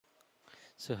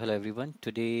So hello everyone.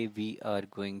 Today we are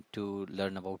going to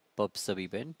learn about Pubsub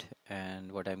event,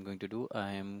 and what I'm going to do,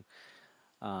 I am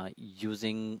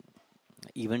using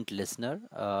event listener.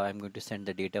 I'm going to send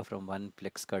the data from one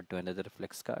FlexCard to another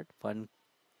FlexCard. One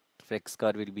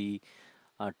FlexCard will be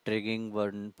triggering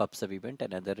one Pubsub event,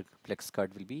 another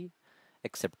FlexCard will be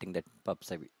accepting that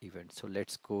Pubsub event. So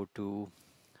let's go to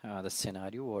the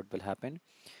scenario. What will happen?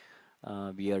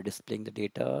 We are displaying the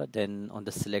data. Then on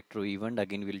the select row event,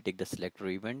 again we'll take the select row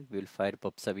event. We'll fire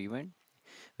Pubsub event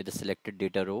with the selected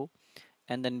data row,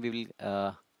 and then we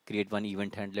will create one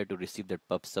event handler to receive that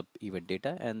pubsub event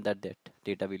data, and that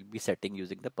data will be setting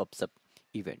using the pubsub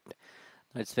event.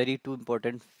 Now it's very two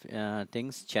important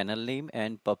things: channel name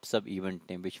and pubsub event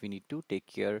name, which we need to take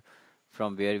care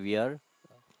from where we are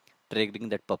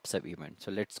triggering that pubsub event. So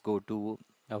let's go to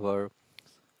our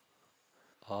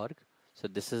org. So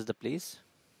this is the place.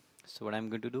 So what I'm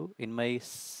going to do in my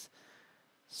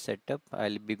setup,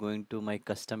 I'll be going to my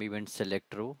custom event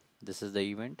select row. This is the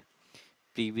event.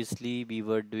 Previously we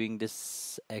were doing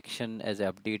this action as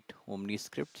update omni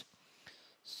script,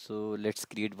 so let's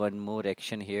create one more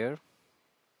action here.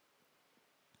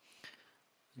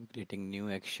 I'm creating new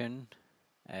action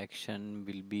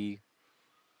will be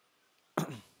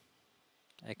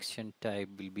action type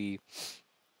will be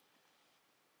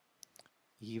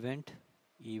event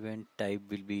type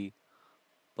will be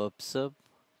pubsub,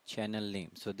 channel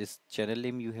name. So this channel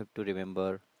name you have to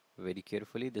remember very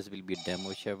carefully. This will be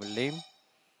demo channel name,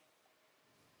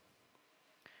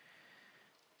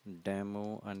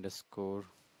 demo underscore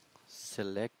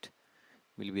select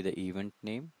will be the event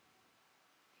name,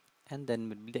 and then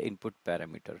will be the input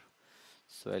parameter.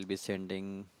 So I'll be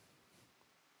sending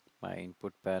my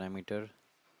input parameter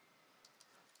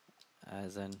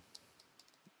as an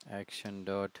action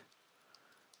dot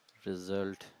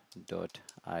result dot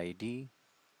id.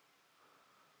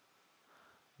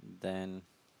 Then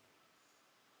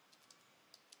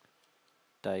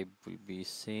type will be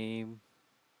same,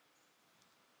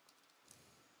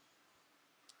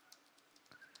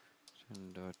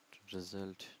 dot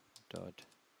result dot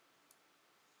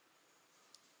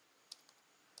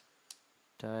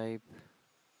type.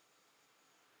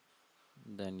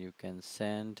 Then you can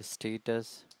send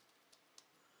status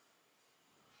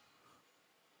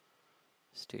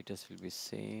will be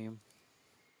same,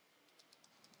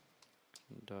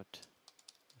 dot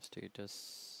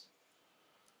status,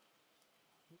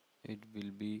 it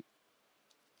will be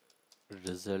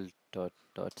result dot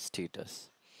status.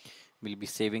 We'll be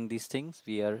saving these things.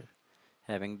 We are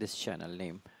having this channel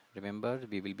name. Remember,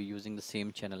 we will be using the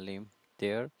same channel name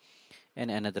there,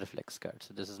 and another flex card.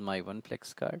 So this is my one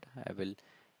flex card. I will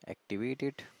activate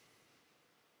it.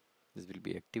 This will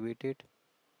be activated.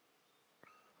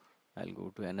 I'll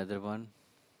go to another one,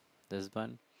 this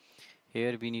one.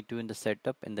 Here we need to, in the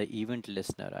setup, in the event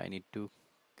listener, I need to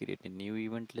create a new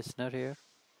event listener here.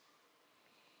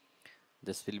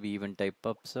 This will be event type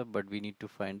Pubsub, but we need to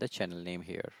find the channel name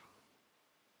here.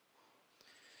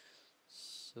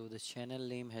 So the channel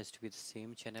name has to be the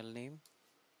same channel name,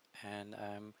 and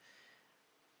I'm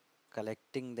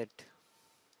collecting that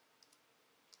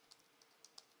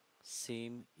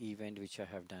same event which I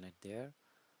have done it there.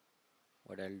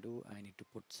 What I'll do, I need to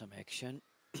put some action.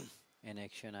 In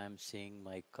action I'm saying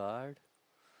my card.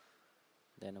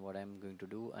 Then what I'm going to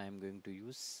do, I'm going to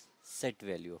use set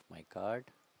value of my card.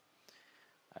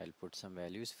 I'll put some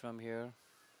values from here.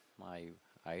 My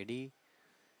ID,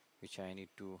 which I need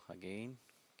to again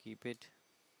keep it,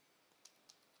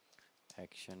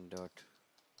 action dot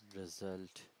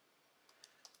result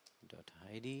dot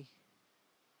ID,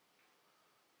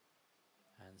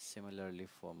 and similarly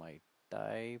for my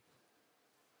type,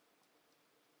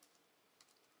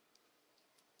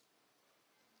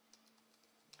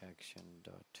 action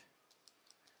dot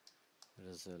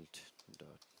result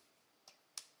dot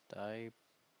type,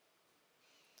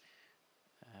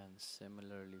 and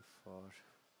similarly for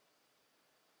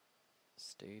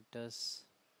status,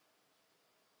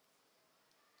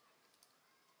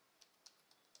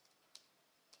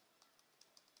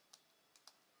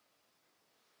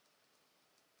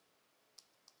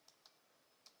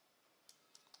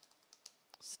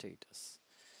 status.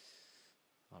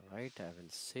 Alright, I will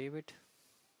save it.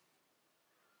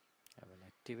 I will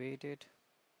activate it.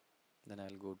 Then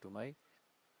I'll go to my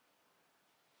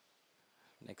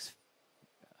next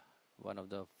one of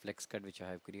the flex card which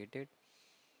I have created.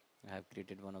 I have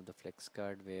created one of the flex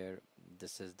card where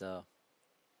this is the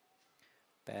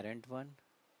parent one.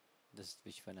 This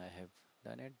which one I have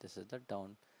done it. This is the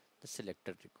down the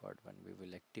selected record one. We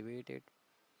will activate it,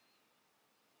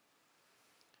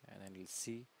 and then we'll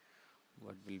see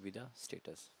what will be the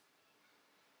status.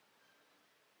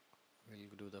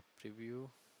 do the preview.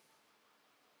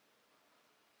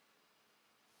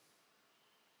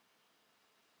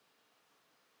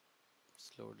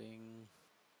 It's loading.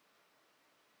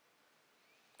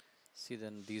 See,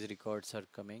 then these records are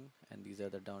coming, and these are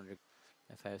the down records.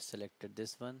 If I have selected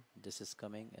this one, this is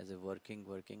coming as a working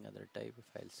other type. If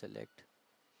I'll select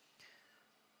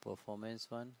performance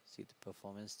one, see the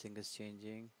performance thing is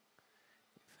changing.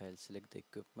 If I'll select the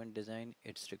equipment design,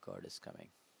 its record is coming.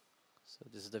 So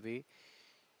this is the way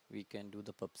we can do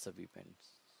the Pubsub events.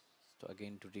 So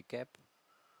again, to recap,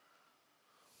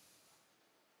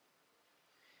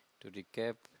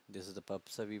 this is the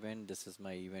Pubsub event. This is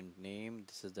my event name.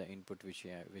 This is the input which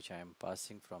I am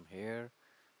passing from here.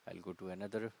 I'll go to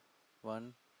another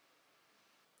one.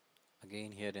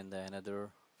 Again, here in the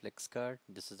another FlexCard,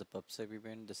 this is the Pubsub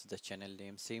event. This is the channel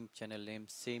name,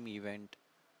 same event.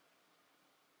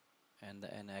 And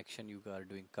the an action you are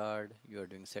doing card, you are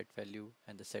doing set value,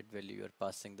 and the set value you are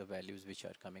passing the values which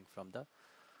are coming from the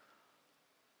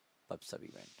Pubsub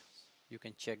event. You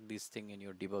can check this thing in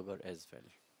your debugger as well.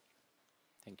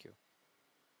 Thank you.